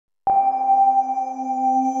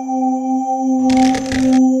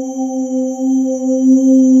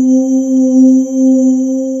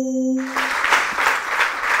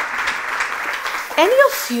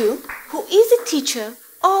you who is a teacher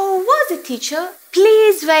or was a teacher,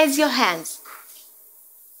 please raise your hands.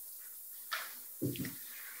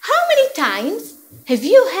 How many times have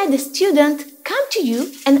you had a student come to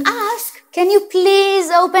you and ask, "Can you please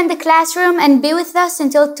open the classroom and be with us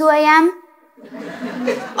until 2 a.m.?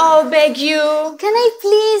 Oh, beg you. Can I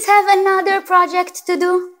please have another project to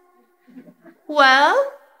do?" Well,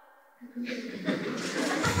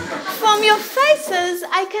 from your faces,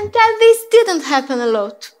 I can tell this didn't happen a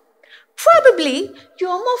lot. Probably you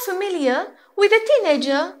are more familiar with a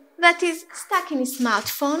teenager that is stuck in his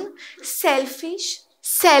smartphone, selfish,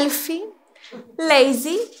 selfie,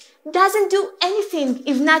 lazy, doesn't do anything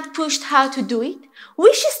if not pushed hard to do it,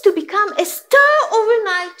 wishes to become a star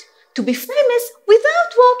overnight, to be famous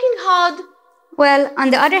without working hard. Well,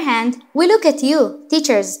 on the other hand, we look at you,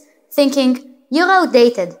 teachers, thinking, "You're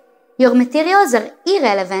outdated. Your materials are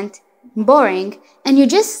irrelevant, boring, and you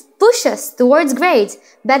just push us towards grades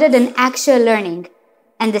better than actual learning."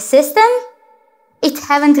 And the system? It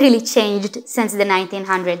haven't really changed since the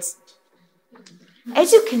 1900s. As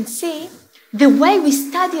you can see, the way we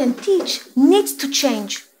study and teach needs to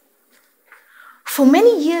change. For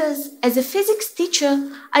many years, as a physics teacher,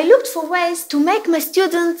 I looked for ways to make my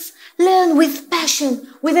students learn with passion,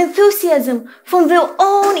 with enthusiasm, from their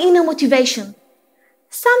own inner motivation.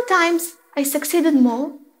 Sometimes I succeeded more,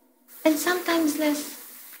 and sometimes less.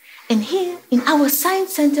 And here, in our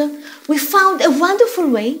Science Center, we found a wonderful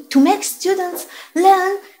way to make students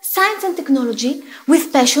learn science and technology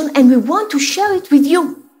with passion, and we want to share it with you.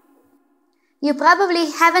 You probably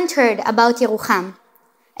haven't heard about Yeruham,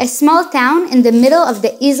 a small town in the middle of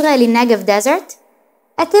the Israeli Negev desert,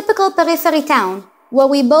 a typical periphery town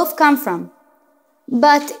where we both come from.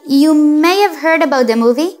 But you may have heard about the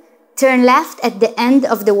movie Turn Left at the End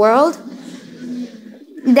of the World.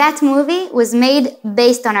 That movie was made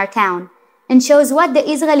based on our town and shows what the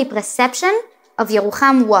Israeli perception of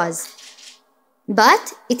Yeruham was.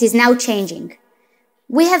 But it is now changing.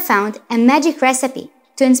 We have found a magic recipe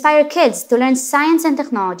to inspire kids to learn science and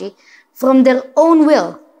technology from their own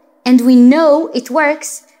will. And we know it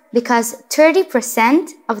works because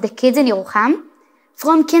 30% of the kids in Yeruham,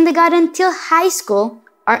 from kindergarten till high school,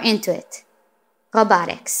 are into it.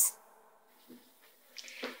 Robotics.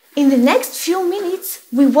 In the next few minutes,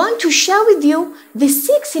 we want to share with you the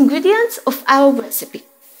 6 ingredients of our recipe.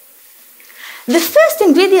 The first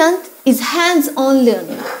ingredient is hands-on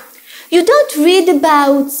learning. You don't read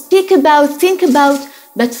about, speak about, think about,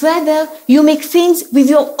 but rather you make things with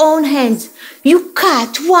your own hands. You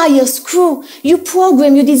cut, wire, screw, you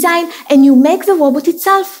program, you design, and you make the robot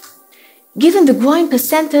itself. Given the growing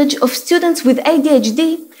percentage of students with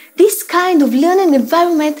ADHD, this kind of learning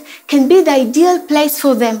environment can be the ideal place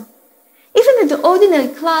for them. Even in the ordinary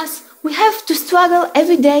class, we have to struggle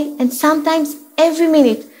every day and sometimes every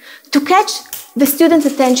minute to catch the students'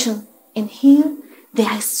 attention. And here, they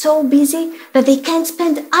are so busy that they can't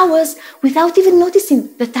spend hours without even noticing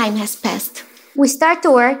the time has passed. We start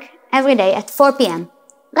to work every day at 4 p.m.,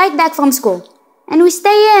 right back from school. And we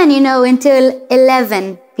stay in, until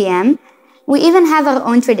 11 p.m. We even have our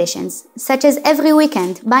own traditions, such as every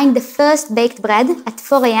weekend buying the first baked bread at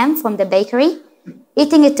 4 a.m. from the bakery,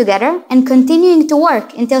 eating it together, and continuing to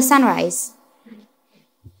work until sunrise.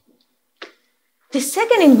 The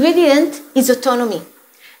second ingredient is autonomy.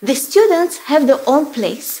 The students have their own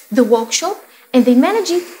place, the workshop, and they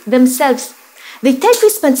manage it themselves. They take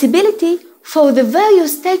responsibility for the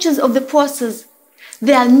various stages of the process.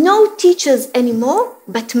 There are no teachers anymore,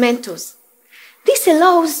 but mentors. This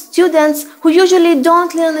allows students who usually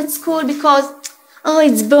don't learn at school because,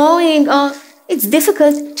 it's boring or it's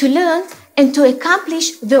difficult to learn and to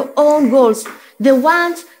accomplish their own goals, the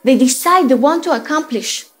ones they decide they want to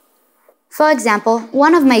accomplish. For example,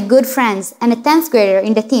 one of my good friends and a 10th grader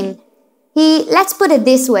in the team, let's put it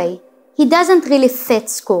this way, he doesn't really fit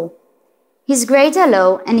school. His grades are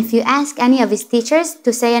low, and if you ask any of his teachers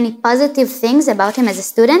to say any positive things about him as a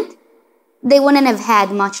student, they wouldn't have had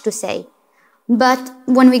much to say. But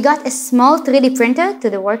when we got a small 3D printer to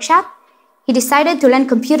the workshop, he decided to learn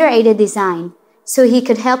computer-aided design so he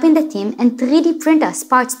could help in the team and 3D print us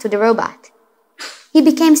parts to the robot. He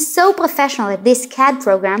became so professional at this CAD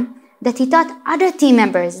program that he taught other team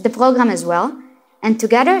members the program as well, and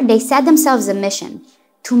together they set themselves a mission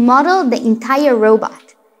to model the entire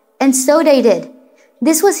robot. And so they did.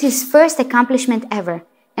 This was his first accomplishment ever,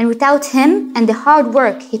 and without him and the hard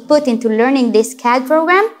work he put into learning this CAD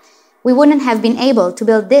program, we wouldn't have been able to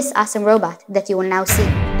build this awesome robot that you will now see.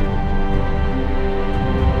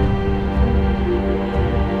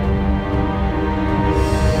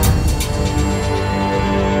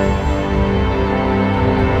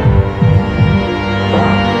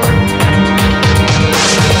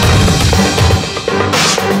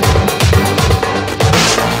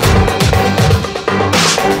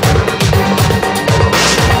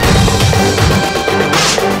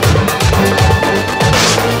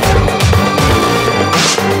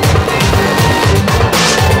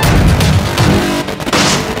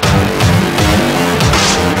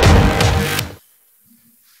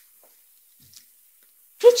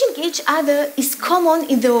 each other is common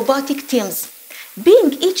in the robotic teams.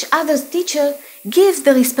 Being each other's teacher gives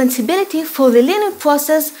the responsibility for the learning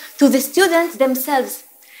process to the students themselves.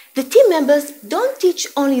 The team members don't teach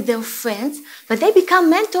only their friends, but they become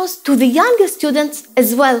mentors to the younger students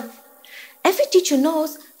as well. Every teacher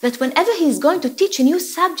knows that whenever he is going to teach a new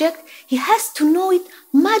subject, he has to know it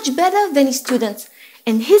much better than his students,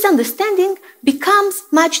 and his understanding becomes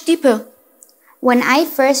much deeper. When I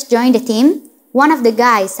first joined the team, one of the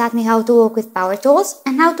guys taught me how to work with power tools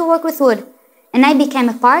and how to work with wood, and I became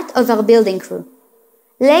a part of our building crew.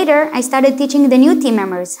 Later, I started teaching the new team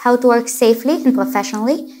members how to work safely and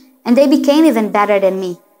professionally, and they became even better than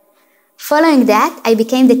me. Following that, I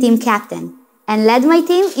became the team captain and led my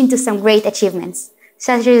team into some great achievements,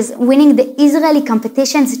 such as winning the Israeli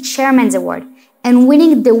competition's Chairman's Award and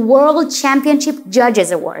winning the World Championship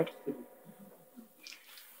Judges Award.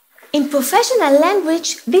 In professional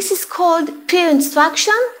language, this is called peer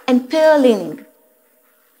instruction and peer learning.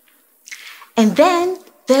 And then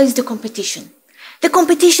there is the competition. The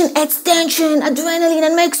competition adds tension, adrenaline,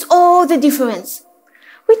 and makes all the difference.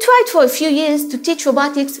 We tried for a few years to teach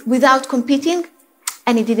robotics without competing,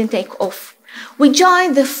 and it didn't take off. We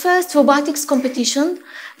joined the first robotics competition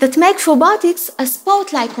that makes robotics a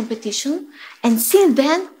sport-like competition, and since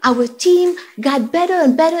then, our team got better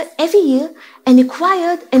and better every year and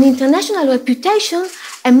acquired an international reputation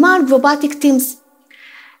among robotic teams.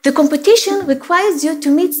 The competition requires you to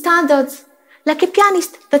meet standards, like a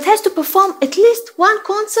pianist that has to perform at least one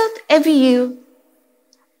concert every year.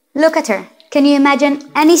 Look at her. Can you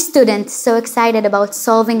imagine any student so excited about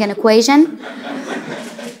solving an equation?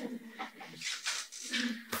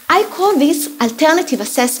 I call this alternative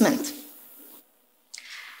assessment.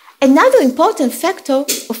 Another important factor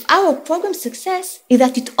of our program success is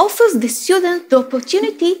that it offers the student the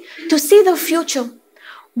opportunity to see their future.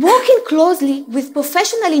 Working closely with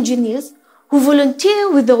professional engineers who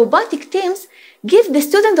volunteer with the robotic teams gives the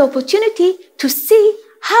student the opportunity to see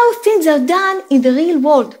how things are done in the real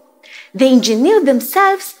world. The engineers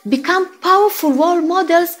themselves become powerful role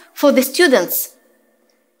models for the students.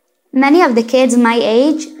 Many of the kids my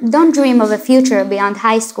age don't dream of a future beyond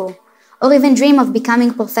high school, or even dream of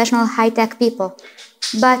becoming professional high-tech people.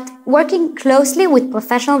 But working closely with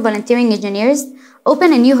professional volunteering engineers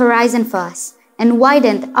opened a new horizon for us and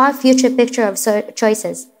widened our future picture of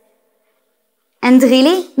choices. And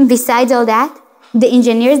really, besides all that, the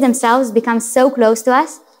engineers themselves become so close to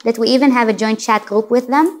us that we even have a joint chat group with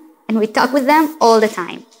them, and we talk with them all the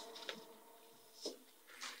time.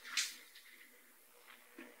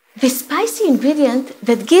 The spicy ingredient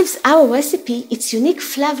that gives our recipe its unique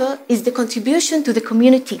flavor is the contribution to the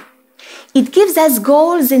community. It gives us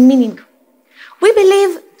goals and meaning. We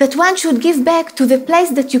believe that one should give back to the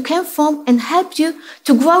place that you came from and help you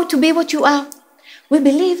to grow to be what you are. We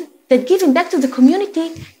believe that giving back to the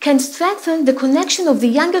community can strengthen the connection of the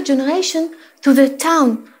younger generation to the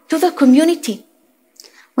town, to the community.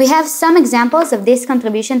 We have some examples of this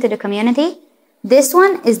contribution to the community. This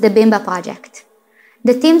one is the Bimba project.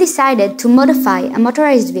 The team decided to modify a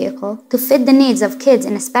motorized vehicle to fit the needs of kids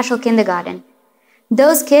in a special kindergarten.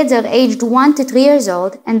 Those kids are aged 1 to 3 years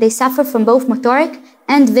old, and they suffer from both motoric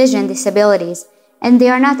and vision disabilities, and they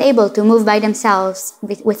are not able to move by themselves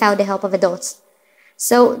without the help of adults.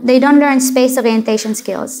 So they don't learn space orientation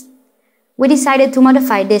skills. We decided to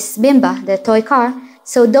modify this Bimba, the toy car,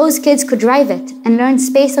 so those kids could drive it and learn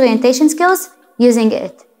space orientation skills using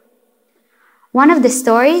it. One of the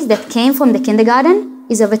stories that came from the kindergarten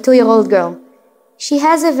is of a 2-year-old girl. She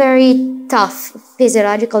has a very tough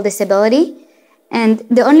physiological disability, and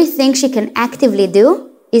the only thing she can actively do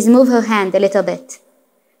is move her hand a little bit.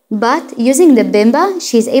 But using the Bimba,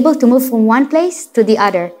 she is able to move from one place to the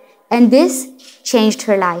other, and this changed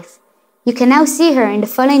her life. You can now see her in the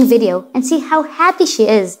following video and see how happy she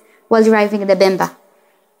is while driving the Bimba.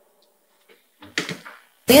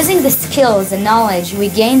 Using the skills and knowledge we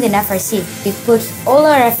gained in FRC, we put all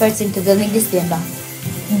our efforts into building this Bimba.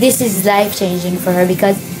 This is life-changing for her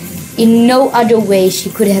because in no other way she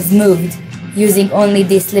could have moved using only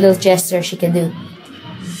this little gesture she can do.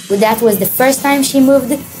 That was the first time she moved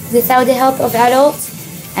without the help of adults,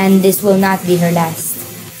 and this will not be her last.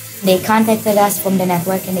 They contacted us from the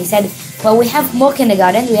network and they said, well, we have more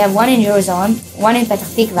kindergartens. We have one in Jerusalem, one in Petah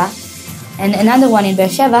Tikva, and another one in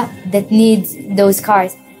Beersheba that needs those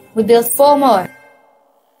cars. We built 4 more.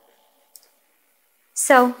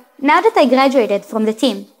 So, now that I graduated from the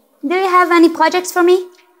team, do you have any projects for me?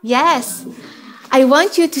 Yes. I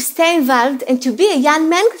want you to stay involved and to be a young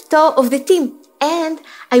mentor of the team. And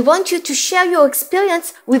I want you to share your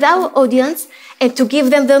experience with our audience and to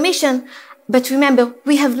give them their mission. But remember,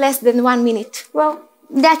 we have less than 1 minute. Well,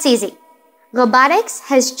 That's easy. Robotics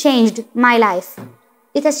has changed my life.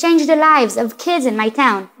 It has changed the lives of kids in my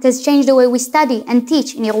town. It has changed the way we study and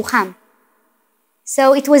teach in Yeruham.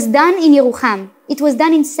 So it was done in Yeruham. It was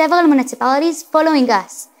done in several municipalities following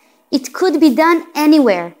us. It could be done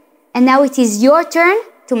anywhere. And now it is your turn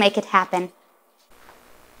to make it happen.